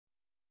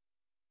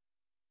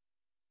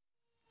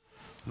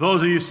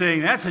Those of you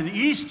saying, that's an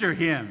Easter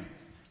hymn,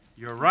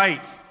 you're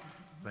right,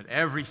 but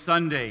every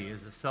Sunday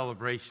is a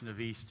celebration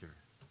of Easter.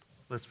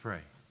 Let's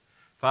pray.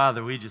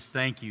 Father, we just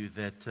thank you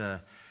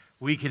that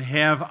we can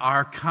have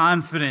our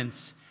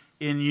confidence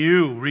in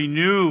you.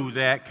 Renew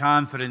that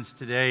confidence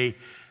today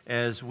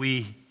as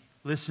we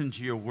listen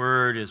to your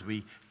word, as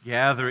we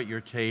gather at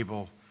your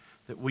table,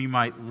 that we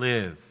might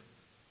live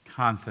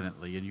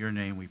confidently. In your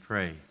name we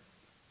pray.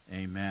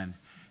 Amen.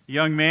 The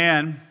young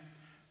man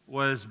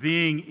was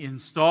being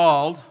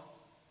installed,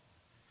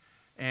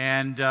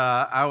 and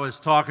I was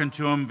talking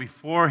to him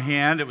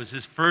beforehand. It was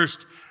his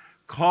first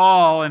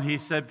call, and he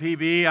said,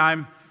 PB,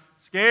 I'm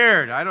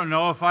scared. I don't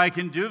know if I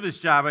can do this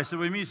job. I said,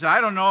 what do you mean? He said,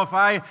 I don't know if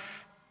I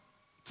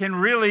can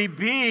really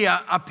be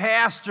a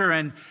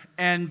pastor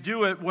and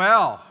do it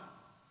well.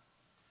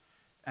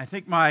 I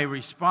think my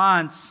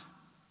response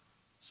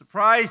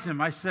surprised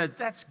him. I said,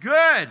 that's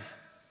good.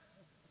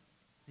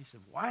 He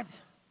said, what?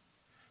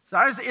 So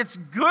I said, it's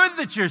good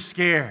that you're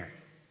scared.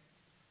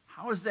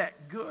 How is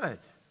that good?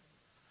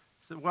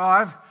 I said, well,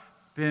 I've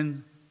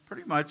been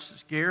pretty much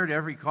scared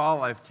every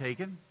call I've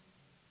taken.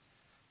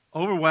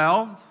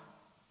 Overwhelmed.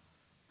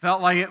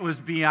 Felt like it was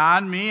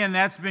beyond me, and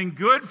that's been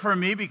good for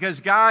me because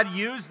God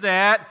used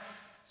that.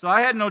 So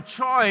I had no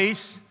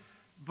choice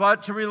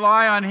but to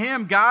rely on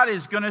Him. God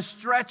is going to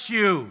stretch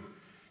you,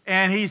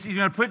 and He's going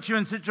to put you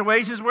in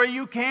situations where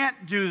you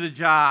can't do the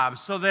job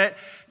so that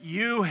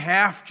you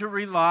have to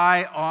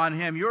rely on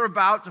Him. You're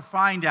about to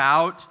find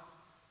out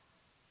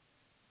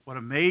what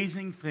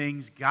amazing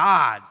things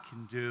God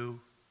can do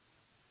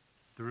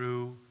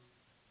through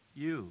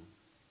you.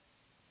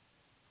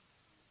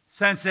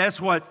 Since that's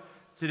what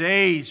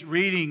today's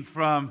reading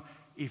from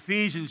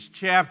Ephesians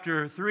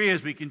chapter 3,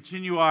 as we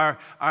continue our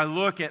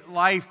look at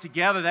life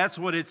together, that's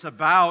what it's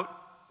about.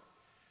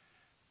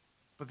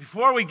 But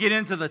before we get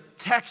into the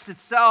text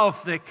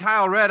itself that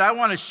Kyle read, I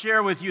want to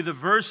share with you the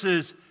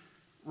verses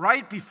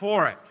right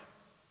before it.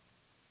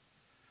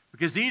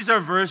 Because these are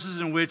verses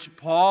in which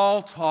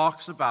Paul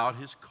talks about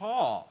his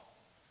call.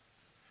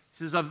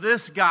 He says, of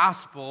this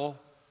gospel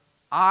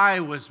I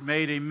was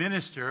made a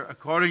minister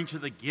according to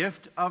the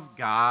gift of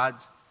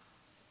God's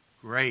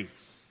grace,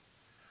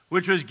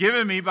 which was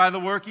given me by the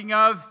working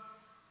of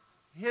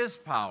His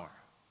power.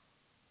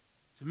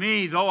 To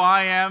me, though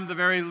I am the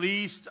very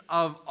least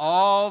of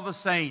all the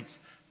saints,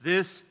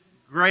 this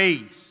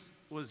grace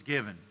was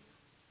given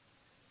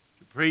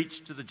to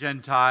preach to the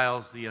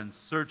Gentiles the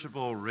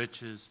unsearchable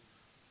riches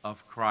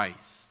of Christ,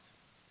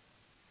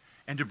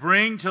 and to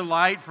bring to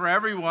light for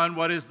everyone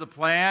what is the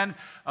plan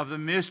of the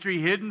mystery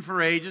hidden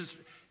for ages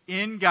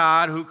in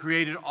God, who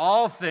created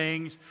all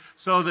things,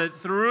 so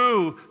that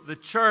through the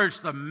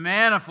church the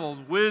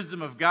manifold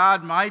wisdom of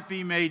God might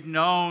be made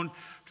known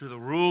to the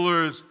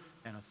rulers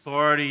and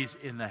authorities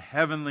in the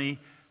heavenly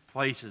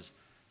places.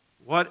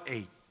 What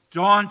a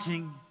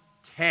daunting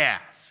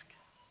task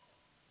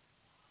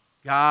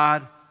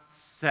God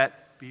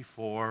set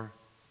before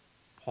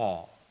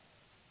Paul.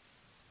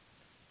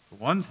 For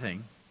one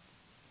thing,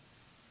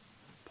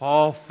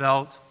 Paul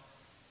felt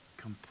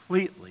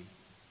completely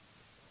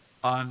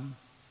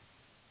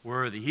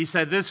unworthy. He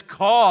said this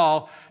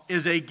call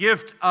is a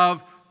gift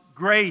of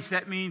grace.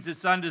 That means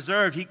it's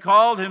undeserved. He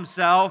called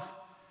himself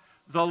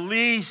the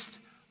least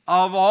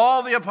of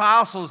all the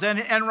apostles,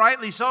 and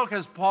rightly so,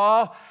 because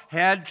Paul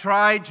had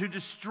tried to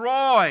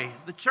destroy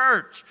the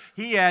church.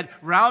 He had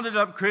rounded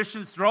up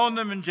Christians, thrown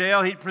them in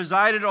jail. He'd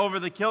presided over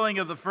the killing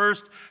of the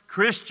first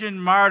Christian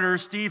martyr,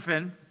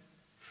 Stephen.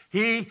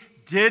 He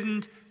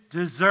didn't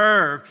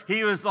deserve.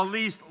 He was the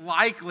least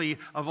likely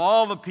of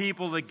all the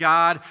people that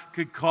God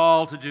could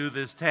call to do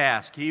this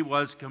task. He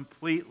was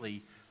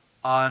completely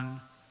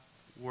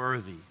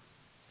unworthy.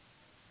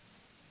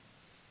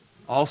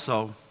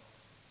 Also,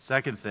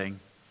 second thing,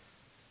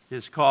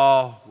 his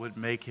call would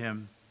make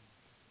him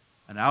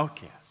an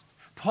outcast.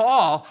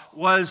 Paul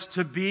was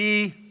to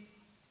be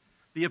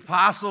the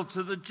apostle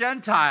to the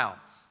Gentiles.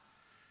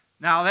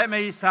 Now, that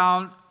may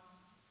sound,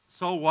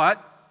 so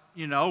what?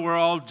 You know, we're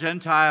all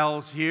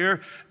Gentiles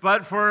here.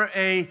 But for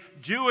a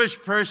Jewish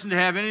person to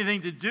have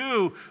anything to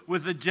do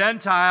with the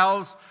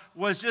Gentiles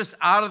was just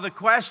out of the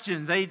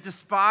question. They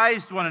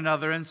despised one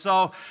another. And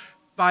so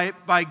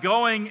by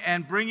going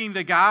and bringing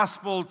the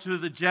gospel to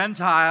the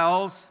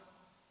Gentiles,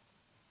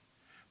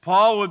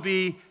 Paul would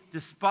be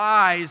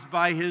despised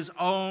by his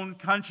own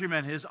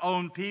countrymen, his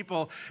own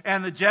people.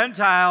 And the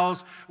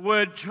Gentiles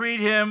would treat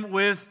him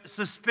with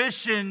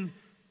suspicion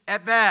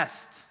at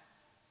best.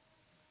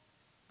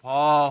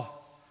 Paul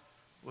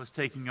was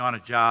taking on a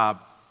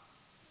job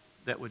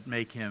that would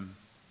make him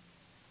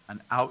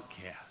an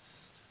outcast.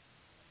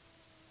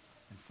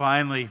 And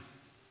finally,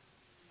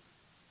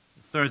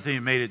 the third thing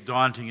that made it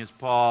daunting is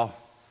Paul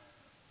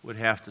would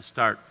have to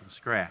start from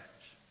scratch.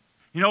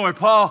 You know where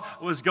Paul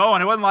was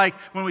going? It wasn't like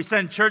when we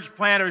send church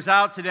planters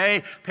out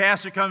today,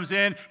 pastor comes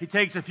in, he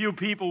takes a few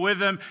people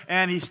with him,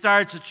 and he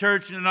starts a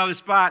church in another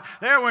spot.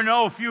 There were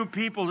no few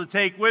people to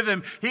take with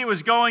him. He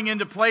was going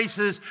into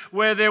places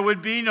where there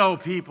would be no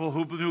people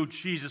who knew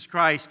Jesus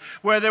Christ,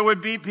 where there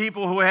would be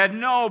people who had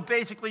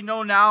basically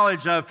no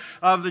knowledge of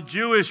the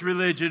Jewish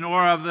religion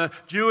or of the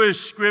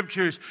Jewish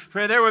scriptures,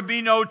 where there would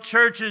be no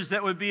churches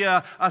that would be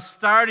a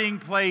starting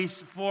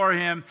place for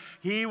him.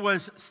 He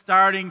was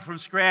starting from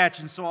scratch,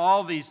 and so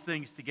all these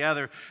things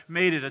together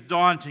made it a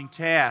daunting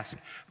task.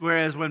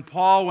 Whereas when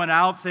Paul went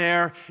out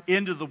there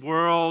into the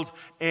world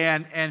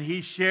and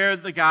he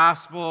shared the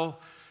gospel,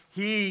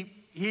 he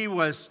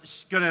was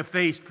going to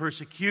face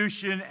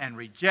persecution and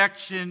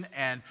rejection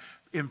and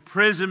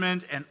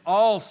imprisonment and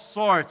all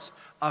sorts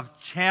of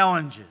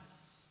challenges.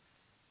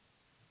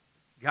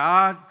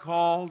 God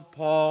called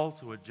Paul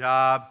to a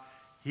job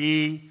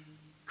he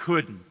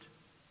couldn't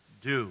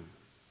do.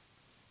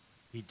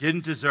 He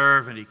didn't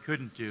deserve and he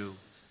couldn't do.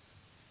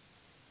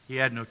 He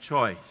had no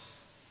choice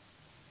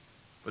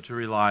but to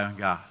rely on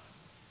God.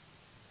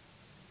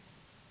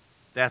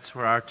 That's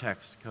where our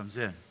text comes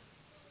in.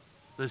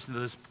 Listen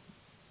to this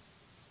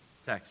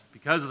text.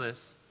 Because of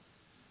this,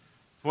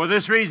 for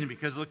this reason,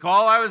 because of the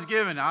call I was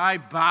given, I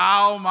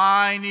bow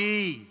my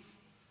knees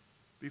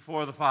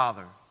before the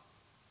Father,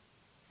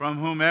 from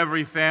whom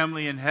every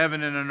family in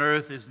heaven and on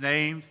earth is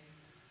named,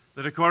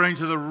 that according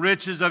to the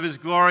riches of his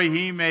glory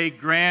he may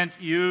grant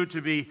you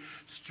to be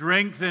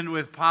strengthened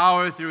with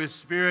power through his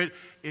Spirit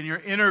in your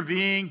inner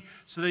being,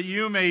 so that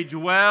you may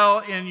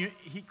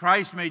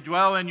Christ may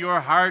dwell in your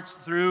hearts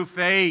through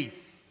faith,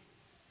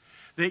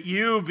 that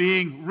you,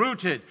 being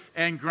rooted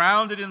and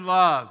grounded in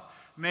love,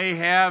 may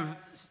have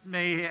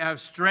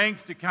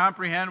strength to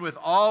comprehend with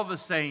all the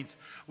saints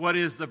what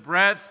is the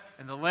breadth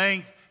and the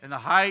length and the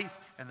height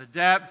and the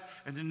depth,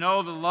 and to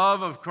know the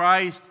love of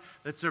Christ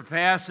that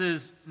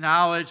surpasses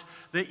knowledge,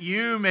 that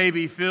you may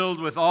be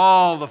filled with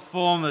all the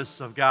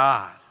fullness of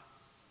God.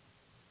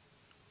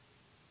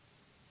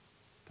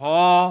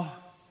 Paul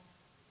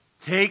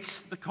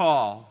takes the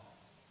call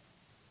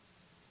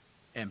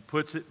and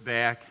puts it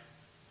back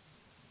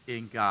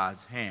in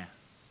God's hands.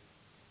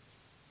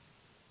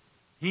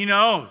 He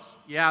knows,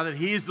 that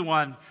he's the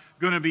one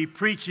going to be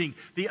preaching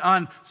the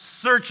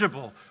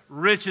unsearchable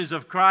riches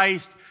of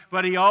Christ,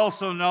 but he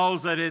also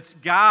knows that it's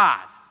God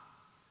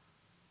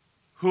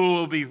who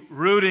will be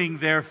rooting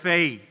their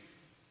faith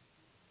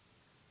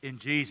in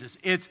Jesus.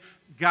 It's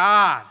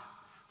God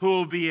who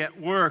will be at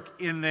work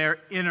in their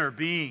inner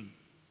being.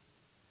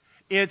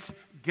 It's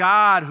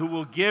God who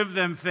will give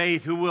them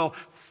faith, who will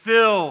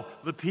fill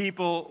the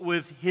people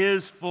with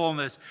his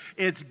fullness.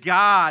 It's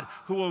God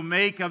who will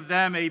make of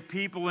them a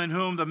people in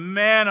whom the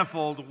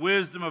manifold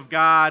wisdom of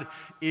God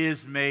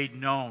is made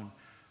known.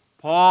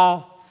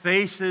 Paul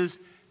faces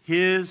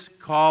his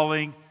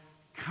calling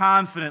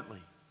confidently.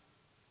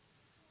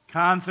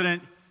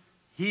 Confident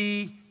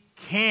he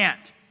can't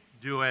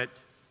do it,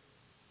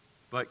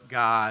 but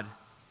God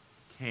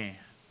can.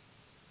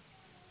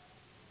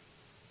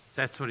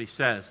 That's what he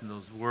says in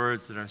those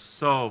words that are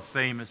so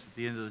famous at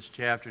the end of this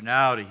chapter.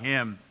 Now to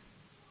him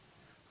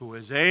who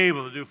is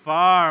able to do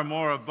far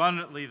more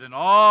abundantly than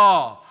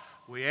all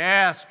we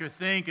ask or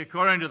think,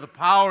 according to the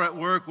power at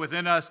work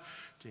within us,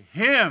 to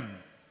him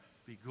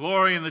be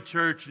glory in the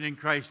church and in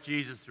Christ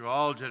Jesus through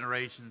all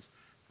generations,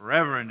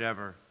 forever and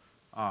ever.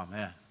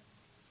 Amen.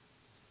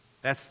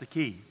 That's the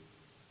key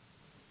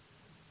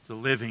to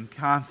living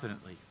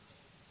confidently,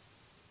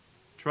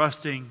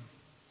 trusting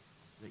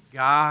that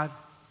God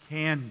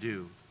can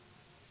do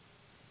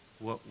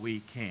what we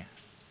can't.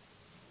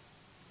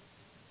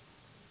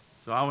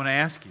 So I want to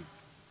ask you,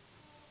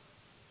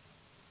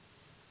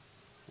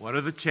 what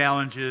are the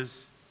challenges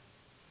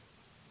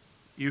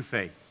you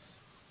face?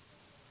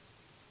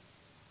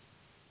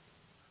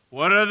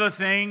 What are the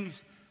things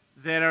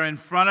that are in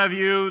front of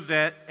you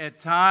that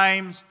at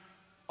times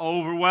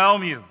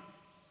overwhelm you?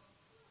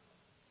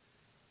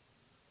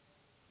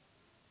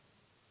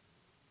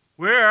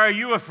 Where are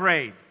you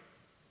afraid?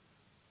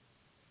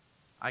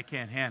 I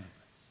can't handle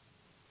this.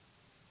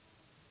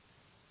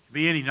 It could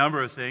be any number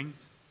of things.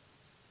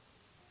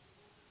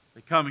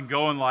 They come and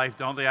go in life,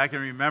 don't they? I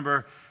can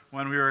remember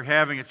when we were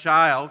having a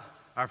child,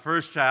 our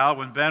first child,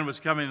 when Ben was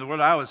coming into the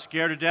world, I was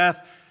scared to death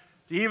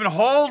to even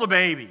hold a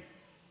baby.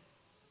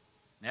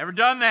 Never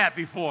done that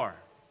before,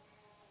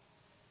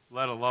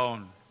 let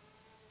alone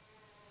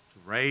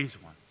to raise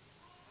one.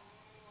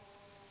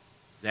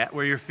 Is that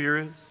where your fear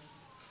is?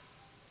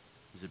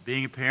 Is it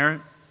being a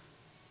parent?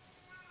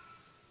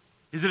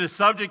 Is it a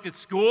subject at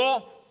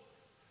school?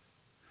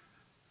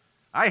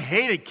 I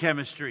hated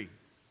chemistry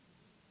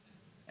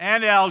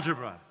and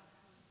algebra.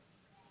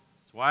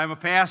 That's why I'm a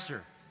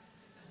pastor.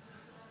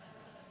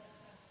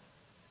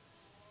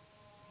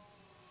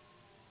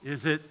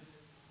 Is it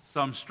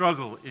some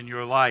struggle in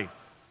your life?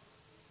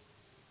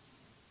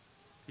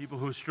 People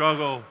who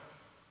struggle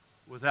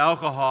with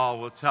alcohol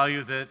will tell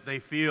you that they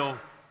feel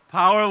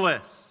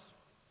powerless,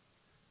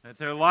 that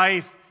their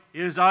life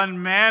is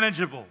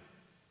unmanageable.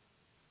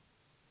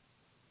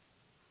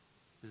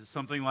 Is it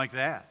something like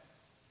that?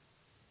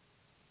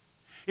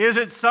 Is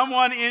it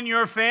someone in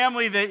your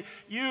family that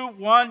you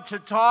want to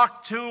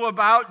talk to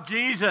about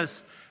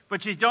Jesus,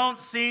 but you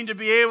don't seem to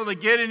be able to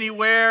get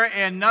anywhere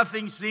and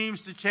nothing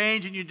seems to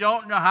change and you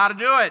don't know how to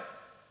do it?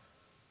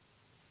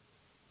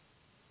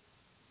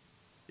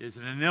 Is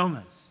it an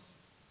illness?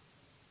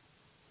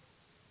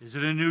 Is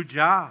it a new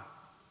job?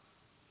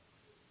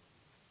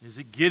 Is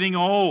it getting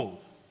old?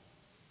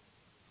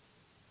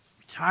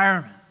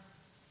 Retirement?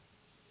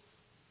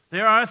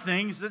 There are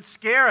things that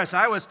scare us.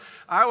 I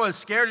was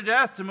scared to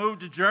death to move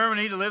to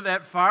Germany, to live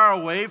that far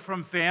away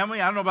from family.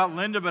 I don't know about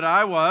Linda, but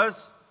I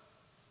was.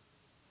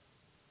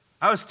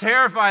 I was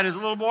terrified as a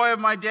little boy of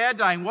my dad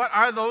dying. What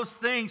are those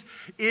things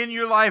in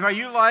your life? Are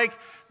you like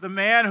the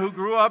man who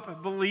grew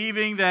up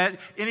believing that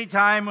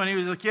anytime when he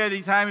was a kid,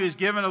 anytime he was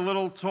given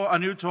a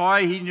new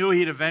toy, he knew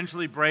he'd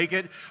eventually break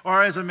it?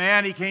 Or as a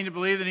man, he came to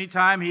believe that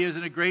anytime he was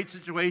in a great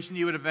situation,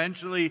 he would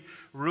eventually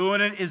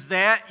ruin it? Is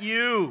that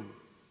you?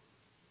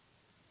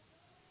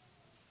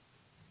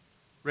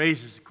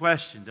 Raises the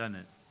question, doesn't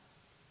it?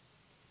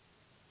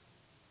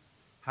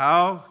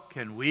 How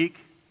can weak,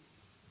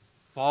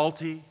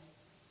 faulty,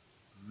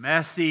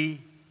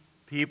 messy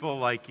people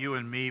like you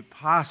and me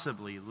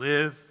possibly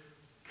live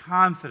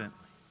confidently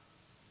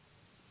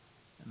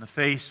in the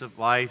face of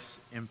life's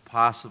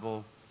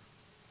impossible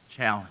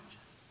challenges?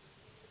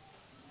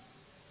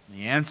 And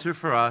the answer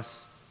for us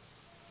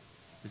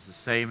is the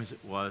same as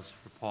it was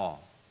for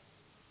Paul.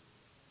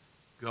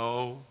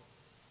 Go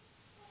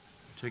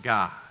to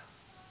God.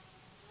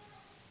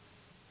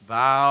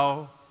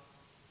 Bow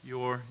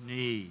your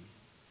knee.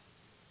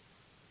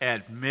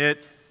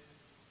 Admit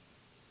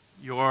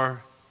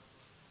your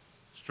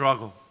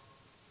struggle.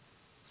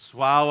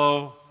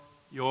 Swallow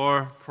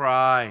your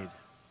pride.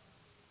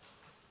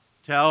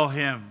 Tell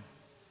him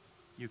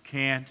you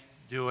can't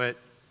do it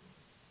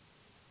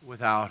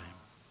without him.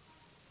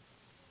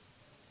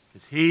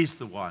 Because he's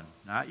the one,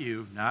 not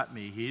you, not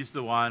me, he's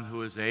the one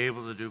who is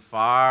able to do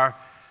far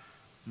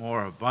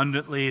more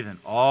abundantly than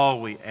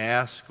all we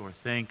ask or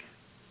think,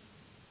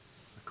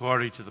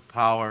 according to the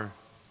power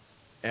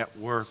at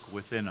work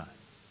within us.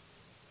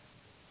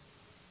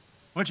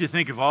 I want you to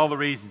think of all the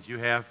reasons you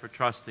have for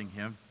trusting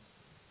him.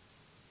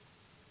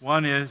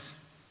 One is,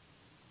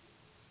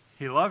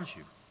 he loves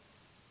you.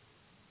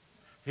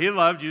 He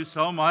loved you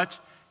so much,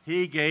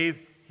 he gave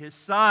his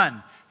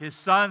son. His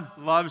son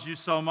loves you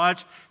so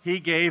much, he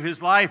gave his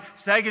life.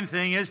 Second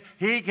thing is,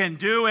 he can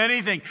do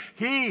anything.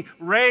 He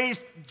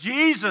raised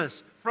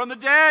Jesus from the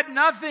dead.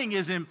 Nothing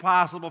is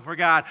impossible for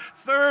God.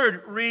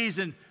 Third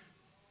reason,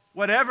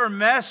 whatever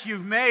mess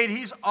you've made,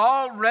 he's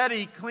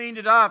already cleaned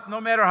it up.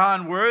 No matter how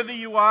unworthy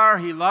you are,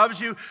 he loves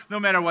you. No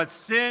matter what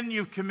sin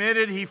you've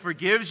committed, he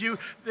forgives you.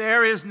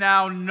 There is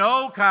now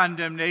no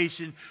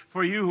condemnation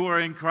for you who are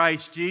in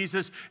Christ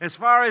Jesus. As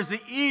far as the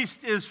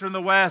east is from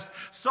the west,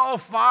 so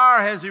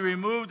far has he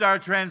removed our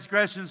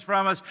transgressions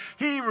from us.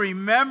 He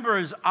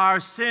remembers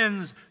our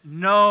sins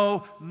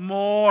no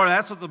more.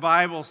 That's what the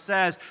Bible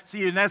says.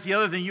 See, and that's the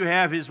other thing. You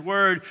have his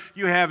word.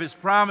 You have his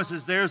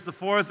promises. There's the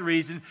fourth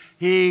reason.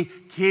 He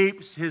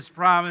keeps his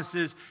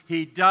promises.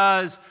 He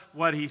does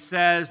what he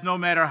says. No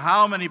matter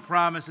how many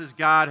promises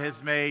God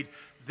has made,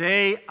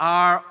 they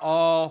are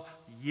all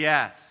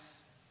yes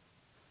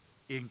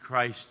in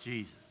Christ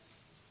Jesus.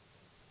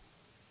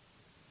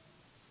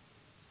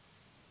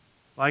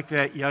 Like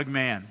that young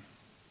man,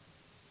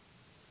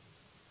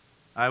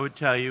 I would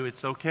tell you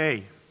it's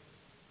okay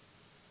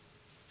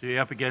to be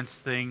up against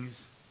things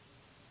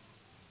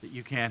that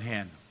you can't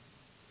handle.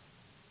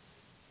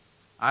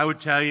 I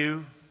would tell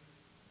you,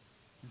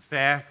 in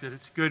fact, that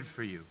it's good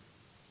for you.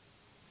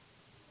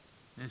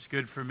 And it's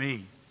good for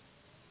me.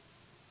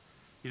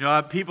 You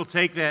know, people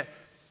take that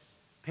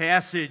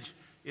passage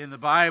in the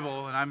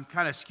Bible, and I'm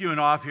kind of skewing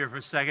off here for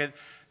a second.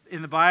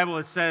 In the Bible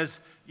it says,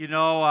 you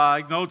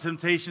know, no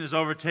temptation has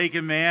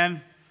overtaken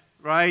man,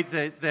 right?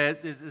 That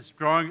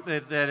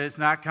is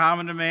not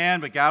common to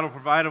man, but God will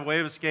provide a way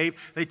of escape.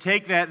 They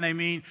take that and they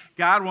mean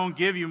God won't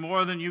give you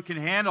more than you can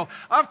handle.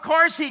 Of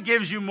course he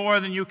gives you more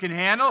than you can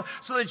handle,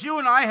 so that you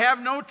and I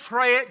have no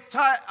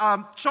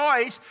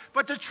choice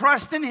but to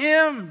trust in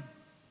him.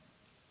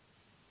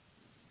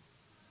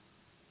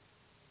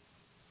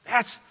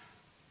 That's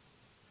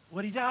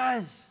what he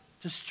does,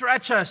 to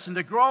stretch us and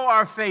to grow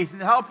our faith and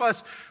to help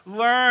us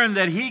learn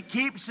that he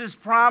keeps his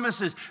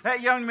promises.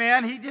 That young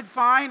man, he did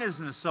fine as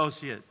an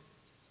associate.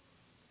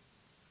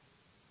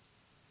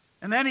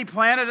 And then he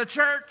planted a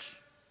church.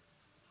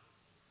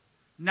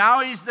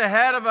 Now he's the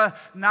head of a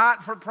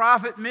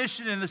not-for-profit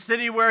mission in the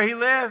city where he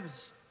lives.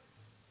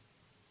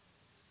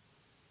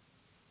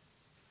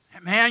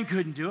 That man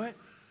couldn't do it,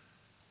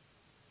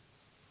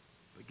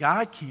 but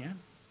God can.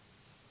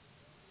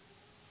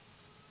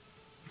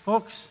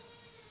 Folks,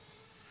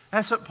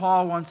 that's what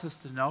Paul wants us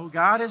to know.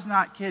 God is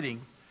not kidding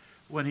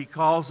when he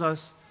calls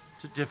us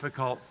to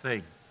difficult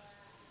things.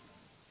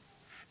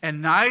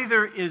 And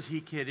neither is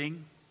he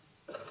kidding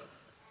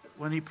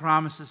when he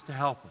promises to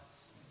help us.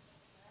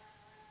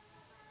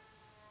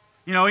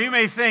 You know, you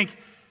may think,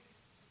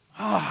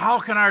 Oh, how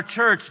can our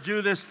church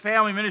do this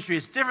family ministry?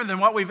 It's different than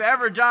what we've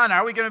ever done.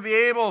 Are we going to be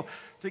able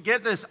to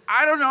get this?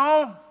 I don't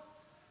know.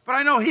 But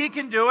I know He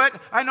can do it.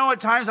 I know at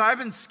times I've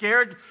been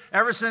scared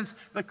ever since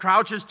the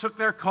Crouches took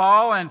their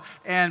call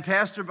and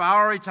Pastor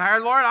Bauer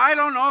retired. Lord, I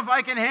don't know if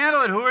I can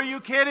handle it. Who are you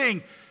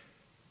kidding?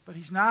 But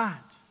He's not.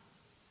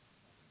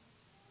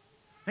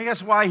 I think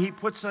that's why He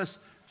puts us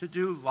to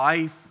do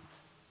life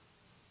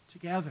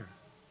together,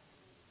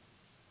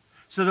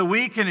 so that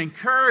we can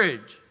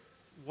encourage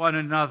one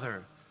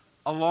another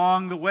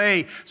along the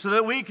way, so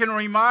that we can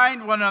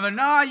remind one another,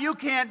 no, you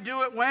can't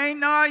do it, Wayne.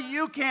 No,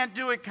 you can't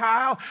do it,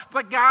 Kyle.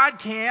 But God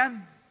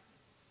can.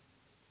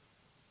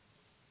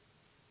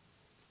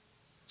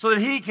 So that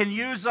He can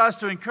use us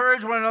to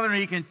encourage one another, and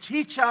He can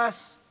teach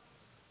us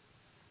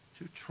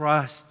to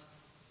trust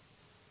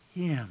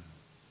Him.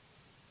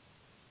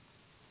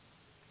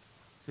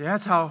 See,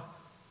 that's how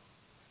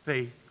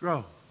faith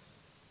grows.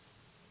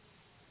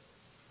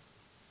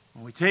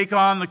 When we take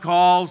on the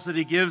calls that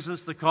He gives us,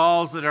 the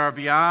calls that are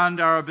beyond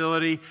our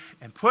ability,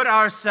 and put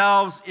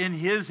ourselves in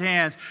His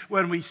hands,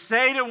 when we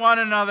say to one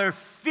another,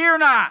 fear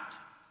not,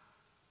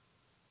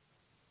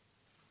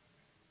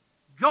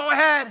 go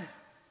ahead,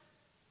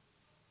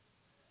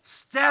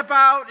 step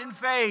out in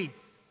faith,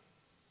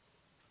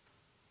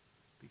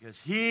 because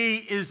He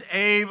is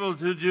able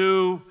to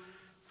do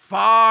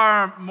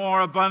far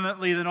more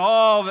abundantly than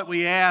all that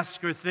we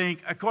ask or think,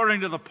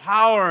 according to the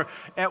power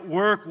at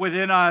work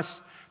within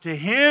us. To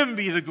Him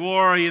be the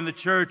glory in the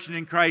church and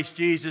in Christ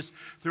Jesus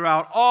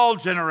throughout all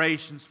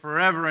generations,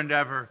 forever and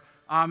ever.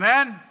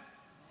 Amen.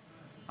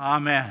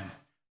 Amen.